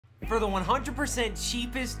For the 100%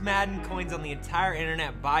 cheapest Madden coins on the entire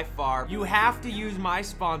internet by far, you have to use my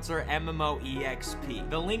sponsor, MMOEXP.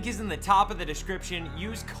 The link is in the top of the description.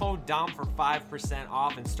 Use code DOM for 5%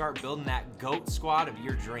 off and start building that GOAT squad of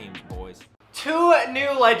your dreams, boys. 2 new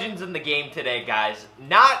legends in the game today, guys.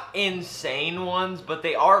 Not insane ones, but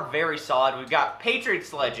they are very solid. We've got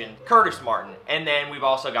Patriots legend, Curtis Martin, and then we've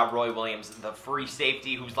also got Roy Williams, the free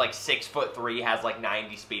safety, who's like 6'3", has like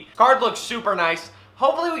 90 speed. Card looks super nice.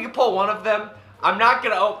 Hopefully we can pull one of them. I'm not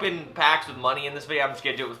gonna open packs with money in this video. I'm just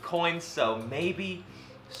gonna do it with coins, so maybe,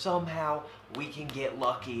 somehow, we can get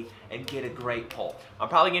lucky and get a great pull. I'm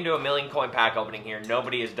probably gonna do a 1,000,000 coin pack opening here.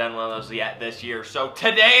 Nobody has done one of those yet this year. So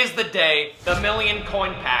today is the day, the 1,000,000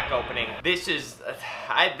 coin pack opening. This is,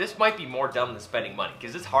 this might be more dumb than spending money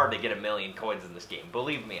because it's hard to get 1,000,000 coins in this game.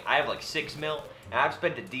 Believe me, I have like 6 mil and I've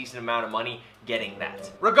spent a decent amount of money getting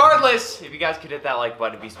that. Regardless, if you guys could hit that like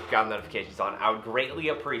button, be subscribed, notifications on, I would greatly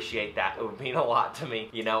appreciate that. It would mean a lot to me.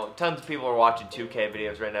 You know, tons of people are watching 2K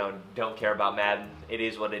videos right now and don't care about Madden. It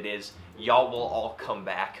is what it is. Y'all will all come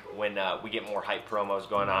back when we get more hype promos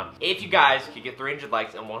going on. If you guys could get 300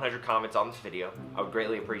 likes and 100 comments on this video, I would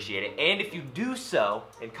greatly appreciate it. And if you do so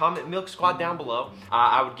and comment Milk Squad down below,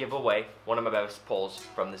 I would give away one of my best pulls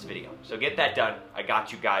from this video. So get that done. I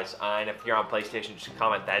got you guys. And if you're on PlayStation, just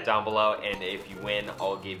comment that down below. And if you win,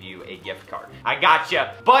 I'll give you a gift card. I got you.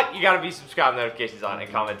 But you gotta be subscribed, notifications on,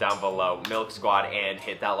 and comment down below Milk Squad and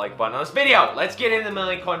hit that like button on this video. Let's get into the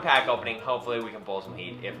 1,000,000 coin pack opening. Hopefully we can pull some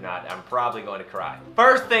heat. If not, I'm probably going to cry.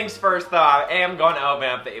 First things first though, I am going to open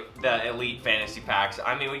up the Elite Fantasy Packs.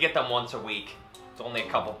 I mean, we get them once a week. It's only a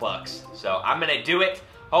couple bucks. So I'm gonna do it.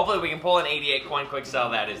 Hopefully we can pull an 88 coin quick sell.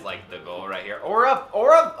 That is like the goal right here. Or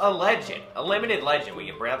a legend, a limited legend. We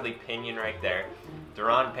get Bradley Pinion right there,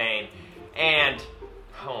 Deron Payne, and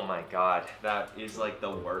oh my god, that is like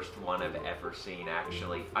the worst one I've ever seen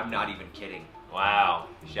actually. I'm not even kidding. Wow,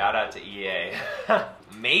 shout out to EA.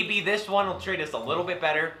 Maybe this one will treat us a little bit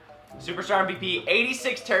better. Superstar MVP,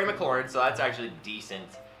 86 Terry McLaurin, so that's actually decent.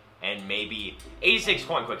 And maybe 86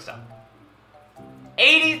 coin quick sell.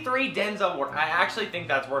 83 Denzel Ward. I actually think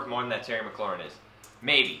that's worth more than that Terry McLaurin is.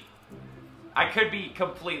 Maybe. I could be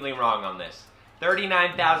completely wrong on this.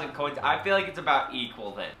 39,000 coins. I feel like it's about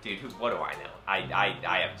equal then. Dude, what do I know?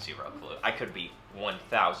 I have zero clue. I could be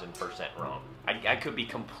 1,000% wrong. I could be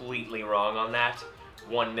completely wrong on that.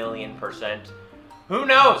 1,000,000%. Who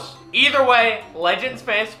knows? Either way, Legends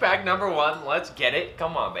Fantasy Pack number 1. Let's get it.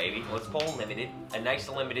 Come on, baby. Let's pull a limited. A nice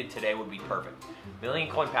limited today would be perfect. 1,000,000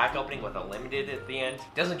 coin pack opening with a limited at the end.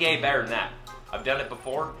 Doesn't get any better than that. I've done it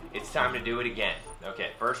before. It's time to do it again.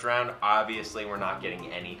 Okay, first round, obviously we're not getting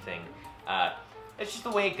anything. It's just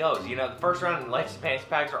the way it goes. You know, the first round in Legends Fantasy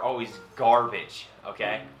Packs are always garbage.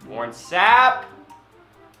 Okay? Warren Sapp.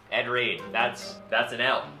 Ed Reed. That's an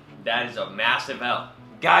L. That is a massive L.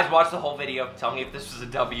 Guys, watch the whole video. Tell me if this was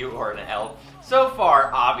a W or an L. So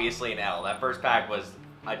far, obviously an L. That first pack was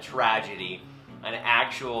a tragedy. An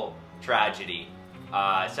actual tragedy.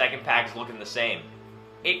 Second pack's looking the same.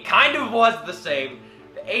 It kind of was the same.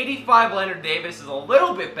 The 85 Leonard Davis is a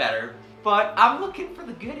little bit better, but I'm looking for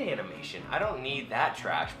the good animation. I don't need that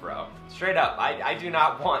trash, bro. Straight up, I do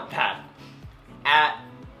not want that at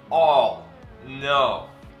all. No.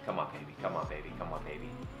 Come on, baby. Come on, baby. Come on, baby.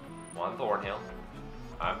 Juan Thornhill.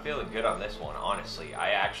 I'm feeling good on this one, honestly.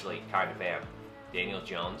 I actually kind of am. Daniel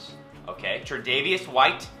Jones. Okay. Tre'Davious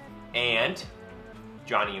White and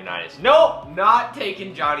Johnny Unitas. Nope, not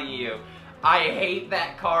taking Johnny U. I hate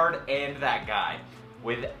that card and that guy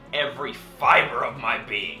with every fiber of my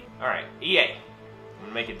being. All right, EA, I'm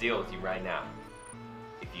gonna make a deal with you right now.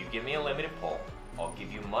 If you give me a limited pull, I'll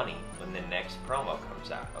give you money when the next promo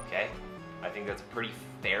comes out, okay? I think that's a pretty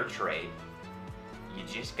fair trade. You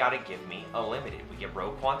just gotta give me a limited. We get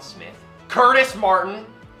Roquan Smith, Curtis Martin,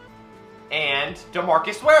 and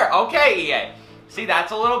DeMarcus Ware. Okay, EA. See,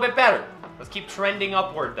 that's a little bit better. Let's keep trending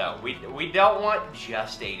upward, though. We don't want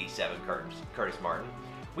just 87 Curtis Martin.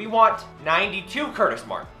 We want 92 Curtis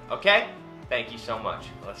Martin, okay? Thank you so much.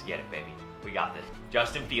 Let's get it, baby. We got this.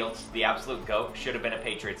 Justin Fields, the absolute GOAT. Should have been a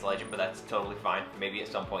Patriots legend, but that's totally fine. Maybe at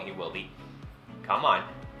some point he will be. Come on.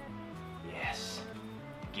 Yes.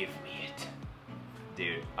 Give me it.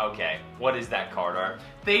 Dude, okay. What is that card art?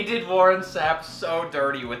 They did Warren Sapp so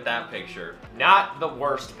dirty with that picture. Not the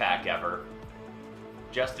worst pack ever.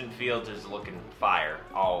 Justin Fields is looking fire,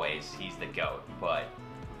 always. He's the GOAT, but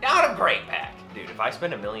not a great pack. Dude, if I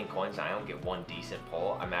spend 1,000,000 coins and I don't get one decent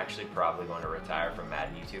pull, I'm actually probably going to retire from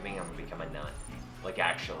Madden YouTubing. I'm going to become a nut. Like,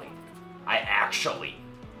 actually.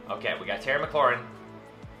 Okay, we got Terry McLaurin.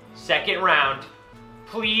 Second round.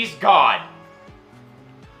 Please, God.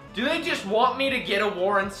 Do they just want me to get a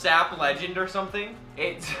Warren Sapp legend or something?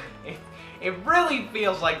 It really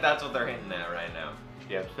feels like that's what they're hinting at right now.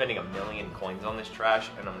 Yeah, I'm spending 1 million coins on this trash,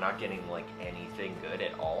 and I'm not getting, like, anything good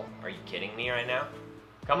at all. Are you kidding me right now?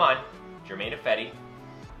 Come on. Jermaine Ifedi.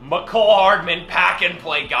 McCole Hardman, pack and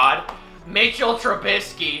play god. Mitchell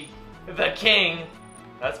Trubisky, the king.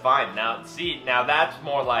 That's fine. Now, see, now that's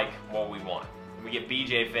more like what we want. We get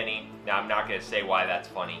BJ Finney. Now, I'm not going to say why that's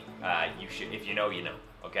funny. You should, if you know, you know.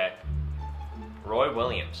 Okay? Roy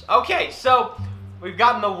Williams. Okay, so we've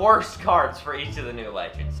gotten the worst cards for each of the new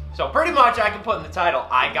legends. So pretty much I can put in the title,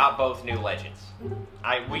 I got both new legends.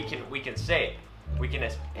 We can say it. We can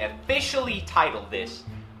officially title this,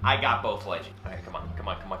 I got both legends. All right, come on.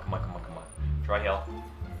 Troy Hill,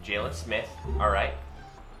 Jalen Smith, all right.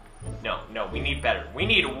 No, we need better. We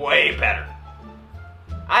need way better.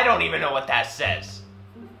 I don't even know what that says.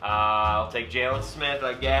 I'll take Jalen Smith,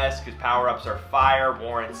 I guess, because power-ups are fire.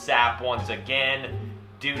 Warren Sapp once again.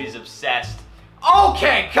 Dude is obsessed.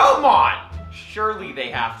 Okay, come on! Surely they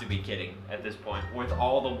have to be kidding at this point. With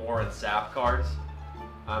all the Warren Sapp cards,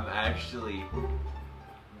 I'm actually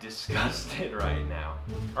disgusted right now.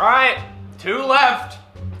 All right, 2 left.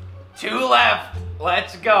 2 left.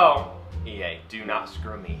 Let's go. EA, do not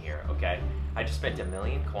screw me here, okay? I just spent 1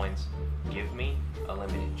 million coins. Give me a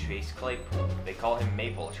limited Chase Claypool. They call him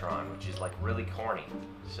Mapletron, which is like really corny.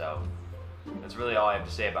 So that's really all I have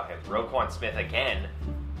to say about him. Roquan Smith again.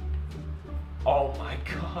 Oh my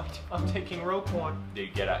god, I'm taking Roquan.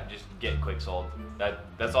 Dude, just get quick sold.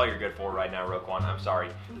 That's all you're good for right now, Roquan. I'm sorry.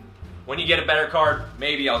 When you get a better card,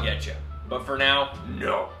 maybe I'll get you. But for now,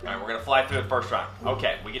 no. All right, we're gonna fly through the first round.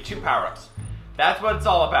 Okay, we get 2 power-ups. That's what it's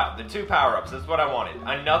all about, the 2 power-ups. That's what I wanted.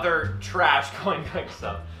 Another trash coin mix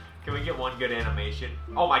up. Can we get one good animation?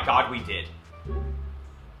 Oh my god, we did.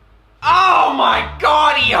 Oh my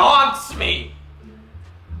god, he haunts me!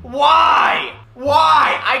 Why?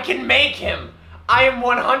 Why? I can make him. I am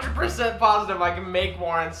 100% positive I can make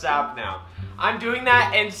Warren Sapp now. I'm doing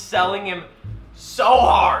that and selling him so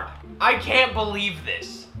hard. I can't believe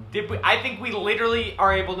this. I think we literally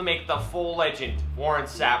are able to make the full legend Warren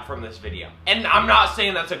Sapp from this video. And I'm not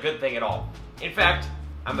saying that's a good thing at all. In fact,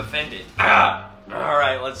 I'm offended.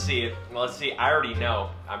 Alright, let's see it. Let's see. I already know.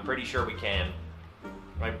 I'm pretty sure we can.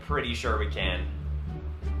 I'm pretty sure we can.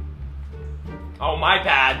 Oh, my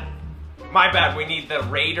bad. My bad. We need the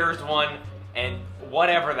Raiders one and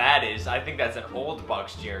whatever that is. I think that's an old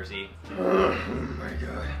Bucks jersey. Oh my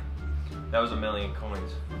god. That was 1 million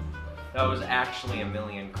coins. That was actually 1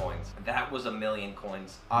 million coins. That was 1 million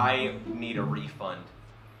coins. I need a refund.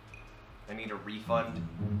 I need a refund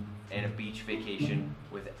and a beach vacation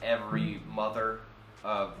with every mother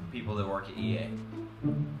of people that work at EA.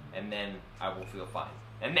 And then I will feel fine.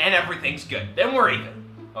 And then everything's good. Then we're even.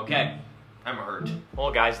 Okay? I'm hurt.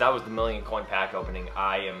 Well, guys, that was the 1 million coin pack opening.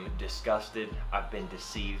 I am disgusted. I've been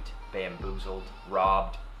deceived, bamboozled,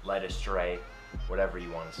 robbed, led astray, whatever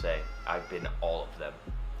you want to say. I've been all of them.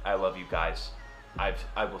 I love you guys. I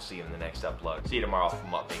will see you in the next upload. See you tomorrow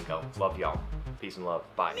from Up Bingo. Love y'all. Peace and love.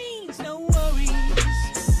 Bye. Means no worries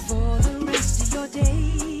for the rest of your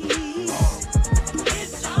day.